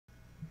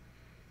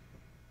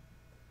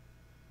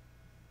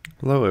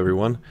Hello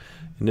everyone.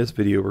 In this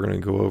video we're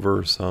going to go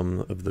over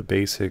some of the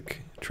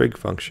basic trig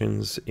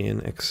functions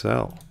in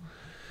Excel.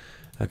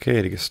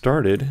 Okay, to get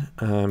started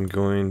I'm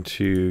going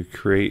to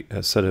create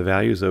a set of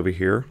values over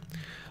here.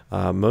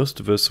 Most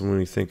of us, when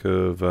we think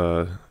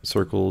of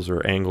circles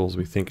or angles,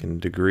 we think in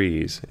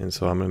degrees, and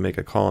so I'm going to make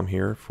a column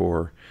here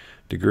for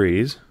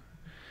degrees,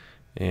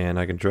 and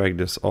I can drag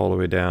this all the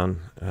way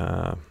down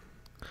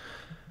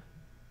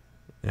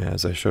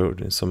as I showed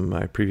in some of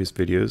my previous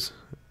videos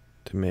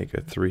to make a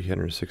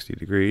 360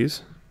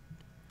 degrees.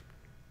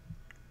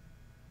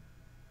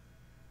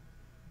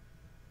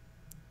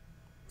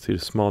 See the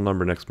small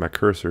number next to my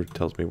cursor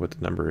tells me what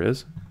the number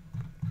is.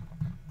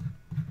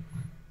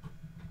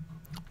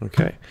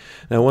 Okay,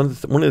 now one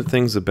of the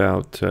things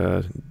about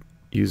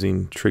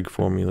using trig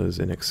formulas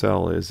in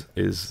Excel is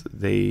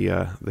they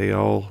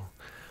all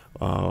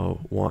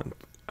want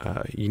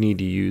you need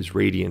to use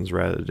radians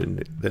rather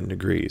than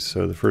degrees.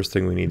 So the first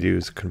thing we need to do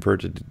is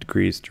convert the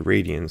degrees to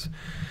radians,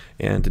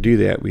 and to do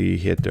that we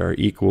hit our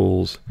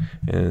equals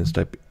and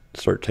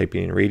start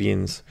typing in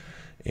radians,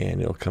 and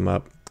it'll come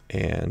up,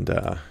 and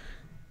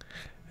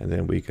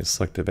then we can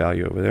select the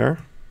value over there.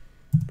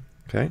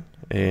 Okay,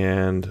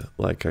 and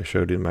like I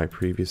showed in my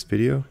previous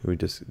video, we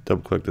just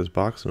double click this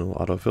box and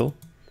it'll autofill.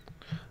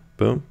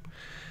 Boom.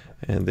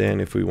 And then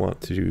if we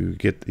want to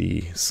get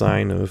the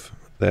sine of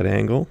that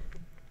angle,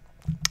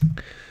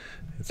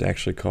 it's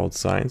actually called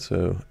sine,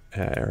 so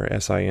or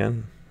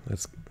sin.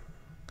 That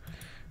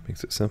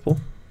makes it simple.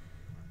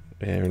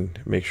 And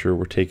make sure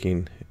we're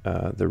taking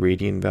the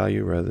radian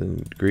value rather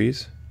than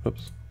degrees.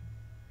 Oops.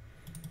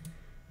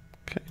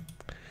 Okay.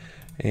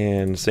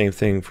 And same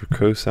thing for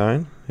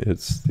cosine.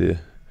 It's the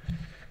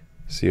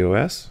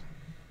cos.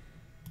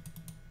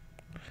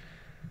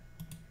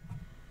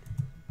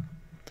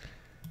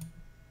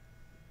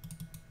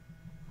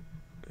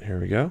 Here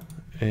we go.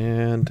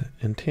 And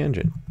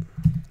tangent.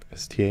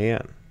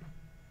 STAN.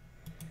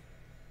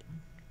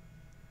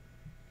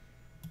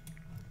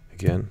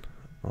 Again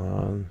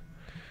on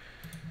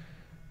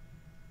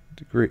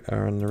degree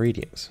on the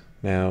radians.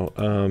 Now,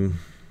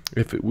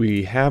 if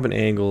we have an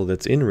angle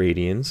that's in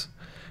radians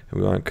and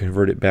we want to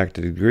convert it back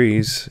to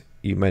degrees,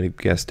 you might have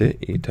guessed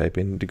it. You type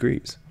in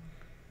degrees.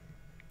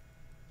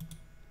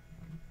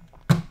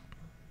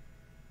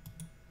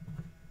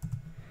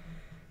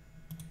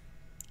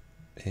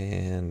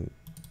 And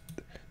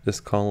this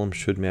column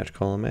should match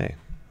column A,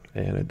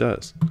 and it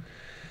does.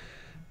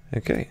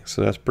 Okay,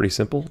 so that's pretty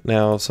simple.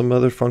 Now, some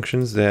other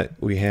functions that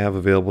we have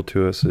available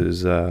to us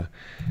is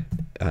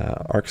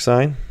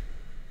arcsine,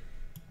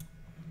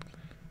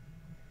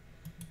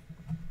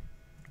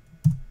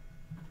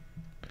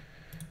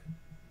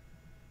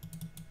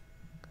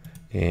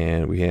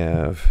 and we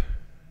have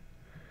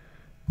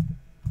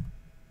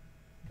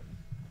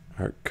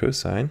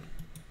arccosine.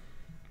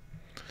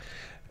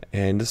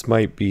 And this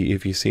might be,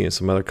 if you see in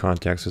some other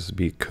contexts, this would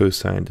be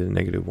cosine to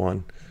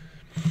 -1.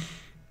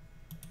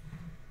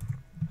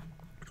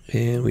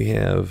 And we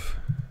have,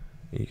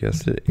 you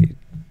guessed it,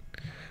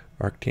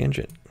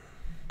 arctangent.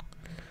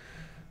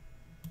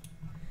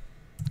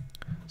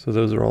 So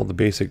those are all the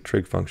basic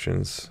trig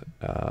functions.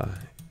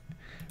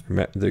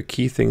 The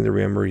key thing to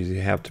remember is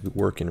you have to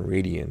work in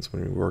radians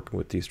when you're working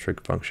with these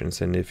trig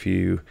functions. And if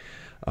you,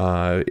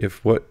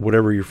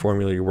 whatever your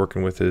formula you're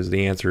working with is,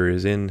 the answer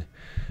is in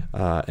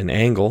an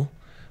angle,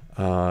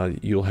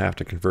 you'll have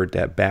to convert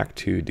that back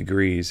to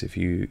degrees if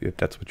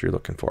that's what you're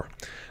looking for.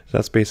 So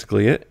that's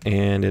basically it,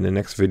 and in the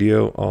next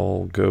video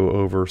I'll go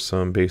over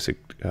some basic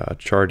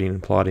charting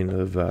and plotting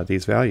of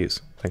these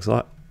values. Thanks a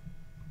lot.